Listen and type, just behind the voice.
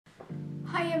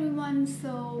Hi everyone,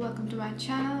 so welcome to my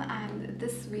channel, and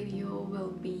this video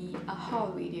will be a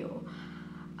haul video.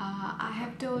 I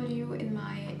have told you in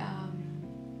my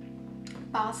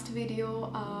past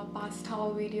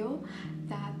haul video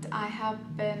that I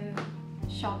have been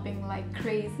shopping like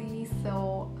crazy,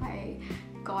 so I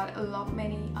got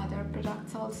many other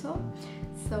products also.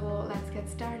 So let's get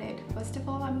started. First of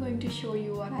all, I'm going to show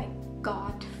you what I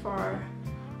got for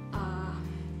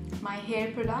my hair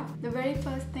product. The very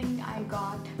first thing I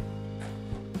got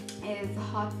is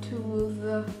Hot Tools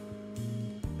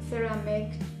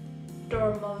ceramic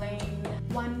tourmaline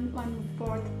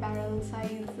 1/4 barrel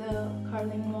size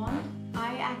curling wand.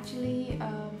 I actually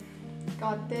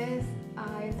got this.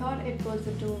 I thought it was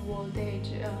a dual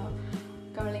voltage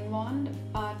curling wand,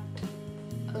 but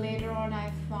later on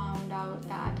I found out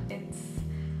that it's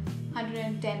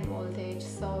 110 voltage,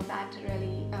 so that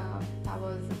really that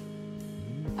was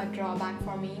a drawback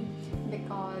for me,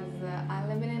 because I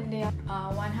live in India.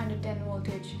 110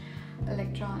 voltage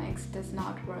electronics does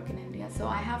not work in India, so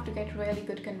I have to get really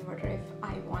good converter if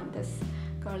I want this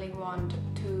curling wand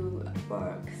to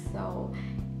work. So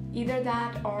either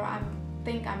that, or I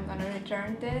think I'm gonna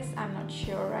return this. I'm not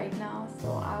sure right now,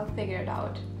 so I'll figure it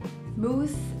out.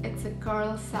 Mousse, it's a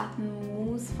curl satin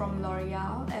mousse from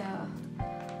L'Oreal.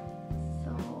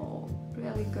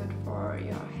 Really good for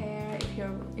your hair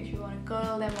if you want to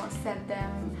curl them or set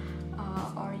them,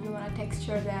 or you want to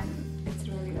texture them. It's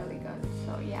really good.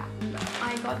 So yeah,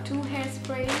 I got two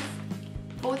hairsprays.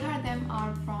 Both of them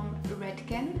are from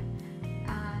Redken,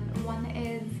 and one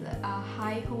is a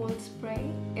high hold spray,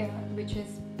 which is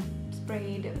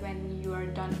sprayed when you are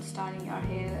done styling your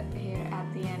hair. At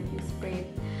the end you spray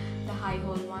the high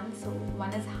hold one. So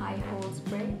one is high hold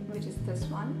spray, which is this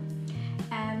one.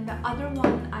 And the other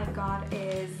one I got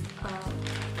is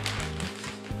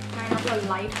kind of a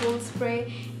light hold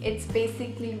spray. It's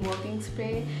basically working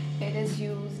spray. It is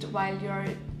used while you're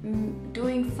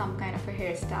doing some kind of a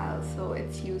hairstyle, so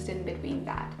it's used in between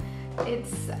that.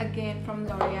 It's again from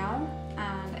L'Oreal,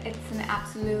 and it's an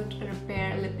absolute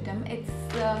repair lipidem. It's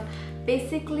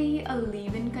basically a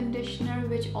leave-in conditioner,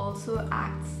 which also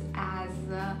acts as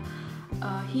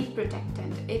heat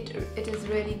protectant. It is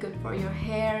really good for your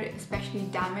hair, especially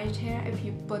damaged hair. If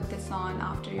you put this on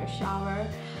after your shower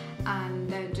and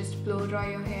just blow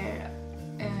dry your hair,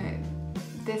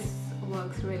 this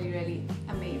works really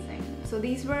amazing. So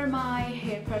these were my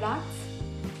hair products.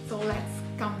 So let's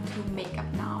come to makeup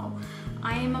now.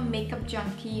 I am a makeup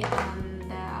junkie,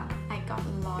 and I got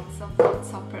lots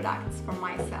of products for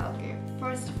myself. Okay.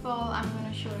 First of all, I'm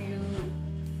gonna show you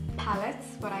palettes.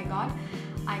 What I got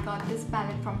this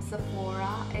palette from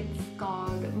Sephora. It's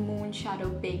called Moon Shadow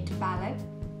Baked Palette.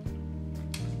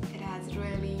 It has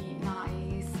really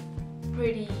nice,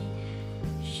 pretty,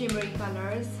 shimmery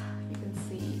colors. You can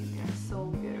see they're so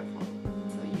beautiful.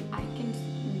 So I can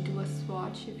do a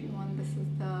swatch if you want. This is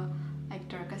the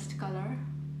darkest color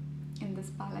in this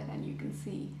palette, and you can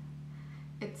see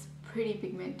it's pretty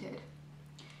pigmented.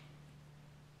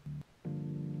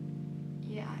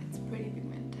 Yeah, it's pretty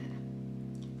pigmented.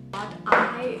 But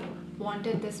I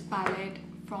wanted this palette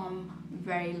from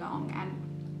very long, and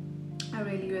I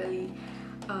really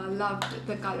loved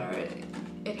the color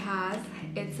it has.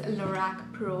 It's a Lorac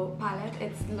Pro palette.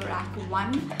 It's Lorac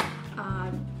 1.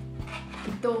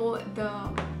 Though the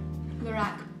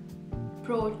Lorac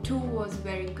Pro 2 was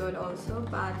very good also,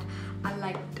 but I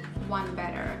liked 1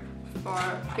 better for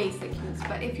basic use.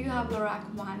 But if you have Lorac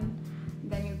 1,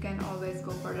 then you can always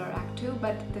go for Lorac 2,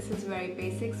 but this is very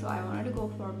basic, so I wanted to go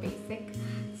for basic.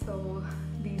 So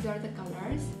these are the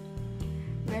colors.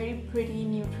 Very pretty,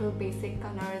 neutral, basic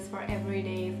colors for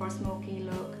everyday, for smoky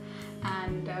look.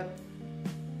 And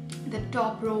the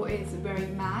top row is very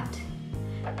matte,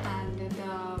 and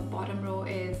the bottom row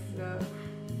is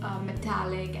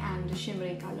metallic and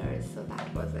shimmery colors. So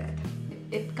that was it.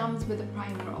 It comes with a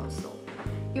primer also.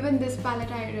 Even this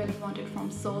palette I really wanted from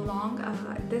so long.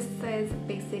 This is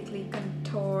basically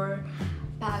contour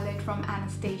palette from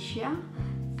Anastasia,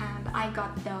 and I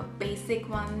got the basic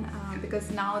one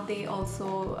because now they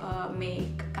also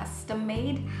make custom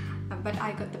made, but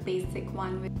I got the basic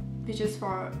one, which is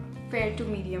for fair to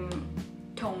medium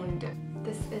toned.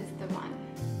 This is the one.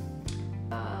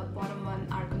 Bottom one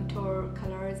are contour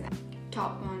colors, and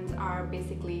top ones are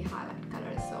basically highlight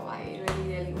colors. So I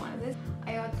really wanted this.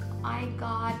 I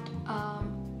got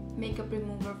makeup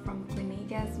remover from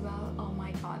Clinique as well. Oh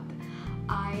my god,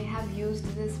 I have used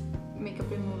this makeup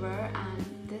remover, and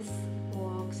this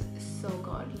works so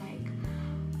good. Like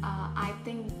I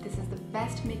think this is the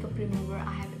best makeup remover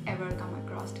I have ever come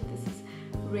across. This is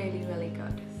really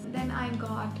good. Then I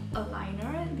got a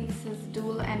liner. This is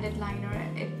dual-ended liner.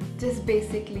 It just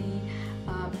basically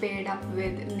paired up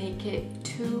with Decay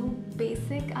 2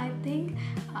 basic, I think,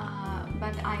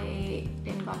 but I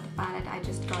didn't got the palette. I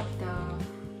just got the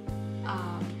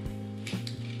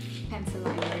pencil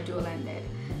liner dual-ended.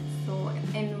 So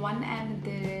in one end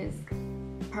there is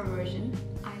Perversion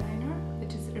eyeliner,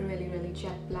 which is really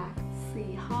jet black.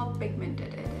 See how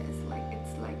pigmented it is. Like,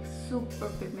 it's like super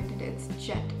pigmented. It's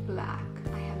jet black.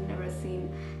 I have never seen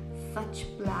such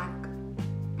black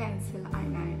pencil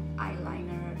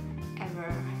eyeliner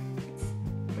ever. It's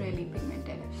really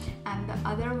pigmented. And the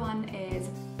other one is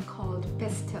called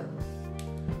Pistil.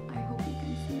 I hope you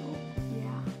can see. Oh,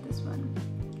 yeah, this one.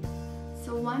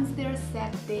 So once they're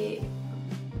set, they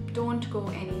don't go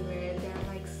anywhere. They're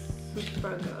like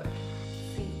super good.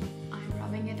 See, I'm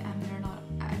rubbing it and they're not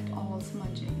at all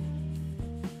smudging.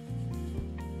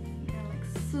 They're like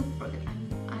super good.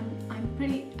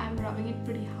 I'm rubbing it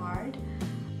pretty hard.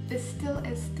 Pistil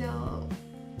is still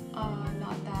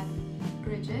not that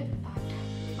rigid, but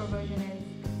Perversion is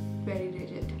very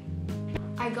rigid.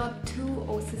 I got 2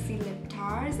 OCC lip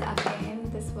tars. Again,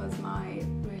 this was my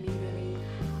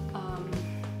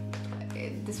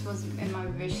this was in my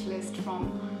wish list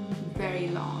from very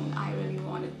long. I really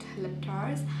wanted lip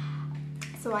tars.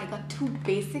 So I got 2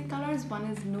 basic colors. One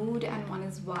is nude and one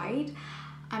is white.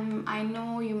 I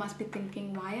know you must be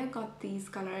thinking why I got these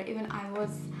colors. Even I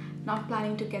was not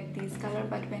planning to get these colors,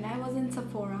 but when I was in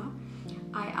Sephora,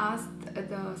 I asked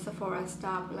the Sephora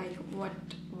staff, like, what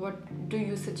do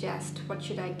you suggest? What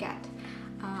should I get?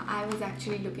 I was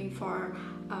actually looking for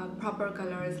proper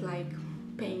colors like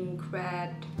pink,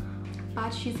 red,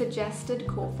 but she suggested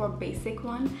go for basic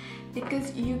one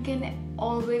because you can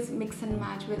always mix and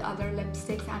match with other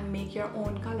lipsticks and make your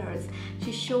own colors.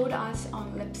 She showed us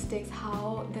on lipsticks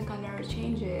how the color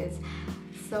changes,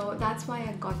 so that's why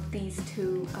I got these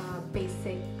 2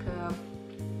 basic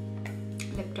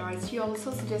lip tars. She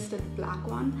also suggested black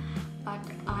one, but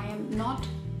I am not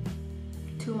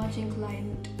too much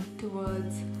inclined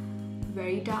towards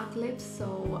very dark lips,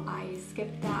 so I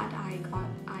skipped that. I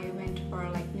went for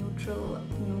like neutral,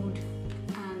 nude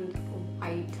and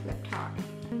white lip tar.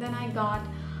 And then I got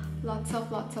lots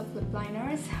of lip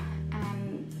liners,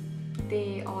 and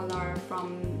they all are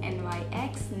from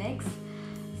NYX.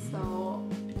 So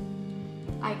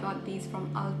I got these from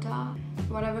Ulta.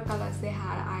 Whatever colors they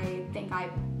had, I think I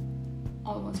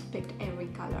almost picked every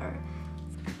color.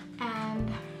 And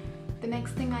the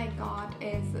next thing I got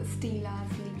is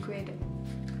Stila's liquid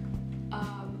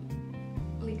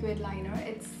liner.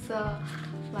 It's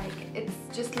it's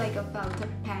just like a felt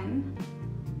pen.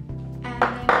 And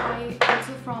then I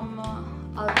also from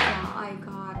Ulta I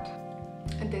got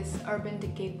this Urban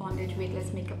Decay Bondage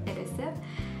Weightless Makeup Adhesive.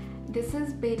 This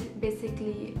is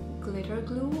basically glitter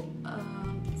glue.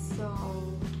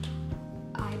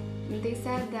 They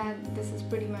said that this is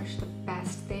pretty much the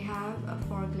best they have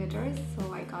for glitters,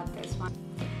 so I got this one.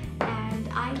 And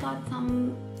I got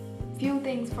some few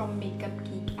things from Makeup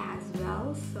Geek as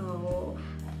well. So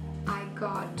I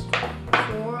got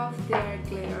 4 of their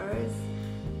glitters,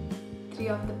 3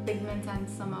 of the pigments and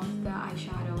some of the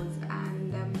eyeshadows,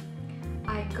 and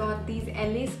I got these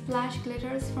LA Splash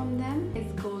glitters from them.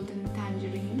 It's Golden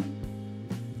Tangerine.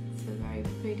 It's a very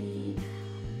pretty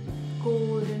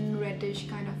golden reddish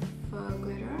kind of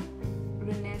glitter.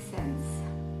 Renaissance.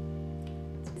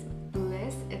 It's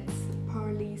Bliss. It's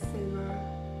pearly silver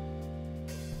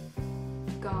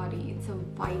gaudy. It's a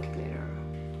white glitter.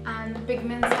 And the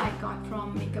pigments I got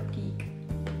from Makeup Geek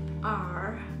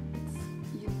are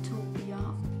Utopia.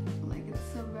 Like,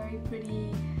 it's a very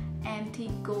pretty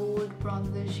antique gold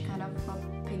bronzish kind of a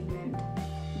pigment.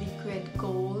 Liquid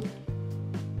gold.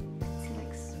 It's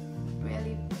like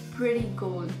really pretty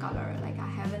gold color. Like, I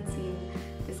haven't seen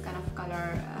this kind of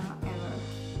color ever.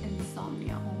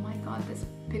 Insomnia. Oh my god, this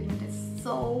pigment is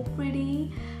so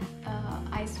pretty.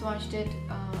 I swatched it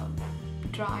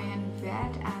dry and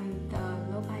wet, and the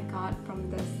look I got from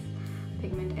this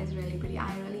pigment is really pretty.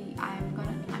 I'm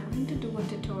going to do a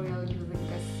tutorial using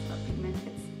this pigment.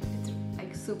 It's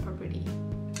like super pretty.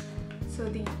 So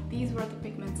these were the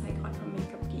pigments I got from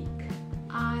Makeup Geek.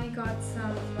 I got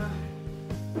some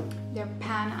their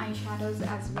pan eyeshadows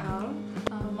as well.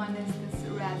 One is this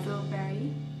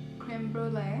Razzleberry Creme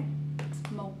Brulee. It's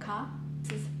Mocha.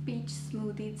 This is Peach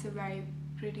Smoothie. It's a very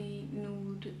pretty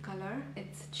nude color.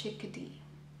 It's Chickadee.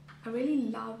 I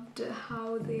really loved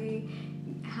how they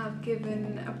have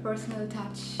given a personal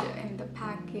touch in the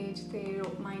package. They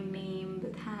wrote my name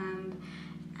with hand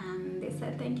and they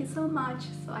said thank you so much.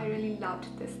 So I really loved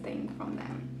this thing from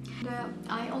them. And,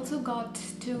 I also got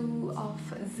 2 of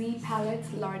Z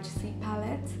palettes, large Z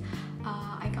palettes.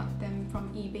 I got them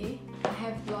from eBay. I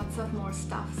have lots of more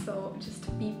stuff, so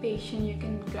just be patient. You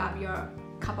can grab your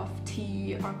cup of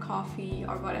tea or coffee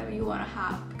or whatever you want to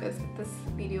have, because this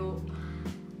video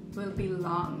will be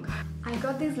long. I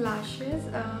got these lashes.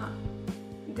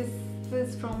 This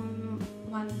is from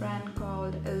one brand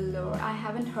called Lorac. I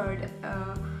haven't heard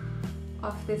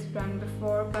of this brand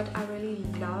before, but I really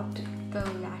loved the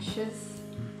lashes,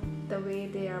 the way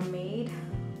they are made.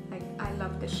 Like, I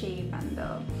love the shape and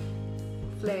the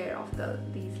flare of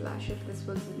these lashes. This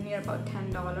was near about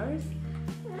 $10,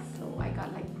 so I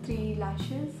got like 3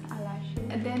 eyelashes.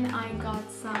 And then I got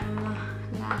some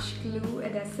lash glue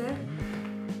adhesive.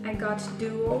 I got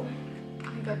duo.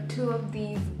 I got 2 of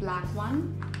these black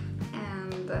one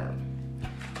and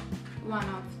one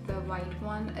of the white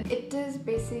one. It is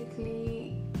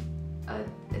basically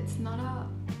it's not a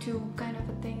tube kind of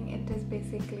a thing. It is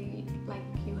basically like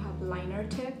you have liner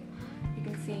tip. You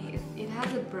can see it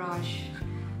has a brush,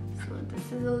 so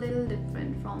this is a little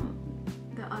different from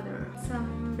the other.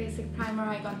 Some basic primer.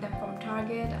 I got them from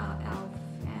Target.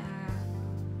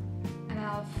 An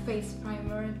e.l.f. face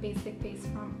primer, basic face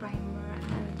primer,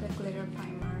 and a glitter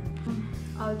primer.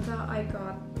 Ulta, I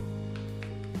got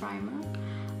primer.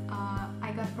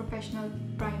 I got professional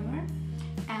primer,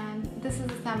 and this is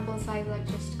a sample size. I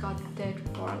just got it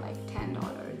for like $10.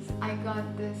 I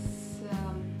got this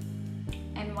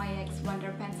NYX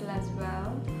Wonder Pencil as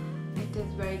well. It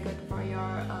is very good for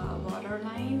your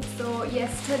waterline. So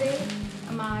yesterday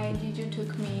my Jiju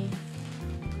took me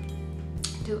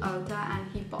to Ulta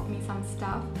and he bought me some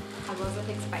stuff. I wasn't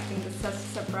expecting this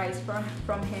surprise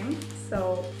from him.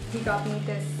 So he got me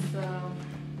this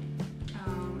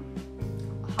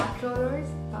hot rollers,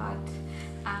 but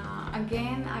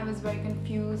again I was very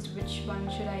confused which one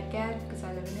should I get, because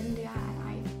I live in India and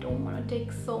I don't want to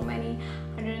take so many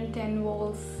 110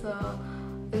 volts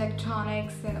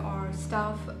electronics or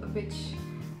stuff, which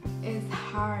is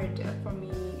hard for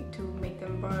me to make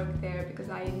them work there because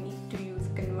I need to use a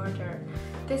converter.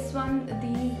 This one,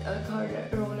 these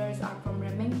rollers are from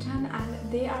Remington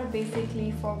and they are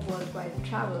basically for worldwide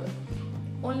travel.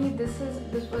 Only this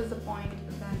was the point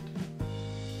that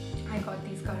I got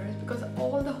these colors, because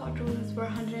all the hot rollers were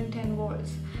 110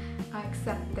 volts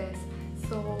except this.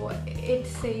 So it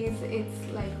says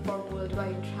it's like for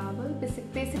worldwide travel.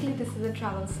 Basically this is a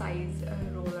travel size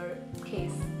roller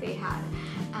case they had,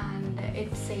 and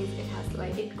it says it has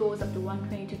like, it goes up to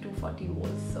 120 to 240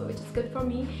 volts, so which is good for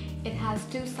me. It has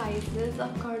 2 sizes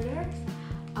of curlers.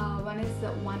 One is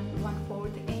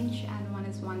 1/4 inch and one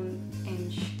is 1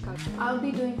 inch color. I'll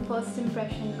be doing first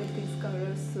impression with these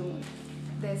colors soon.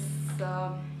 This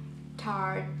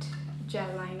Tarte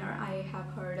gel liner, I have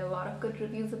heard a lot of good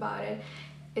reviews about it.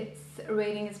 Its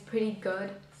rating is pretty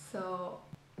good, so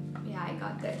yeah, I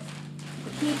got this.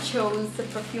 He chose the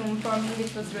perfume for me,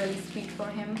 which was really sweet for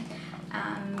him,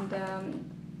 and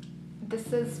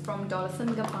this is from Dolce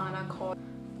 & Gabbana called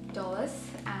Dolce,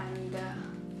 and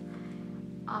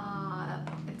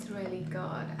it's really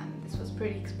good, and this was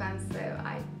pretty expensive.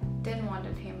 I didn't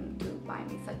wanted him to buy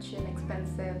me such an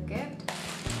expensive gift.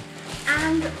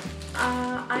 And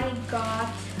I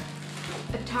got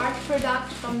a Tarte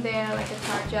product from there, like a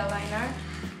Tarte gel liner.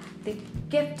 They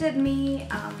gifted me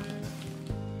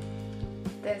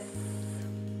this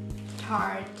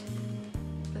Tarte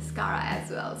mascara as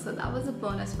well, so that was a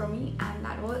bonus for me. And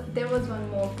there was one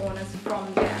more bonus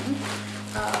from them.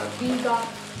 We got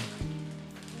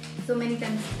so many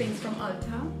things from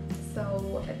Ulta,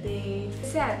 so they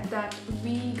said that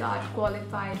we got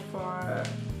qualified for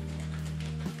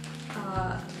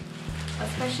a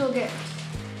special gift.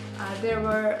 There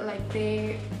were like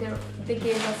they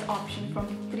gave us option from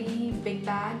 3 big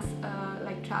bags,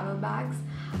 like travel bags.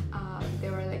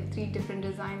 There were like 3 different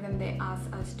designs, and they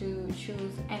asked us to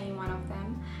choose any one of them.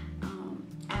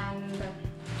 And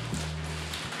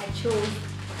I chose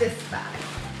this bag.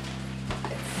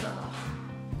 It's a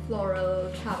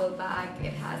floral travel bag.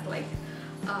 It has like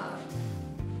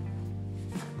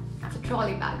it's a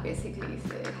trolley bag basically,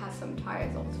 so it has some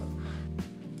tires also.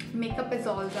 Makeup is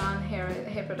all done,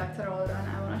 hair products are all done.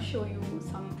 I want to show you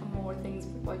some more things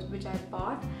which I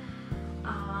bought.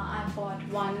 I bought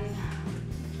one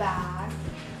bag.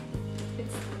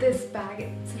 It's this bag.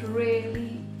 It's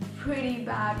really pretty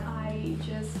bag. I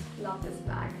just love this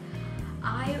bag.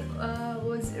 I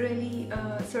was really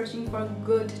searching for a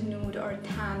good nude or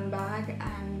tan bag,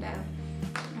 and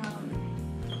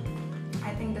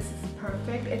I think this is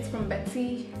perfect. It's from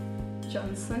Betsy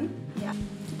Johnson. Yeah,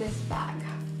 this bag.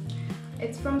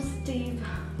 It's from Steve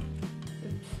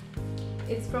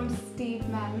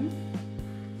Madden,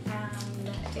 and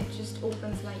it just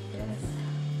opens like this.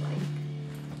 Like,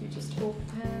 you just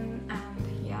open,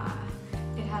 and yeah,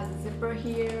 it has a zipper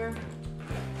here.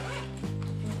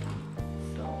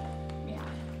 So yeah,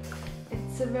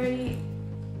 it's a very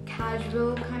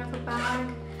casual kind of a bag.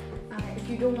 If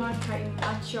you don't want to carry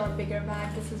much or bigger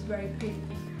bag, this is very pretty.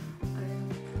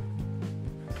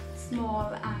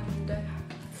 Small and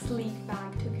sleek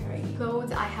bag to carry.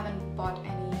 Clothes, I haven't bought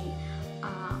any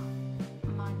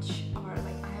much, or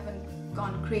like I haven't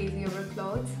gone crazy over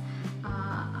clothes.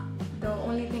 The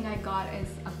only thing I got is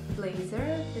a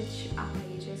blazer, which I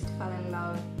just fell in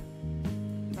love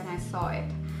when I saw it.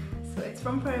 So it's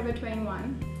from Forever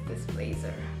 21, this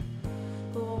blazer.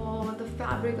 Oh, the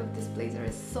fabric of this blazer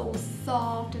is so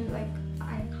soft, and like,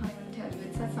 I can't even tell you,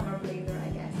 it's a summer blazer, I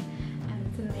guess. And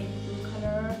it's a navy blue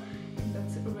color. It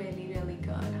looks really, really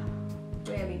good.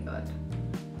 Really good.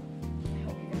 I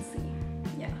hope you can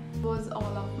see. Yeah. That was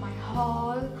all of my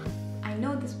haul. I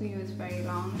know this video is very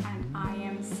long, and I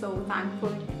am so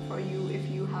thankful for you if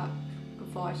you have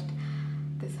watched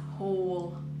this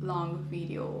whole long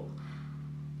video.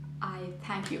 I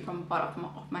thank you from the bottom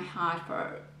of my heart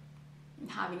for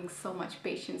having so much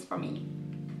patience for me.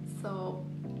 So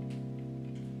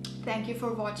thank you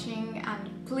for watching,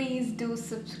 and please do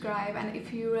subscribe. And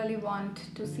if you really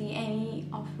want to see any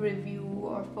of review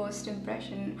or first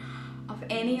impression of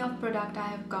any of product I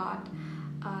have got,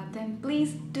 then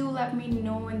please do let me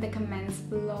know in the comments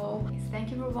below.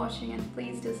 Thank you for watching, and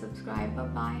please do subscribe. Bye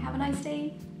bye. Have a nice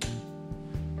day.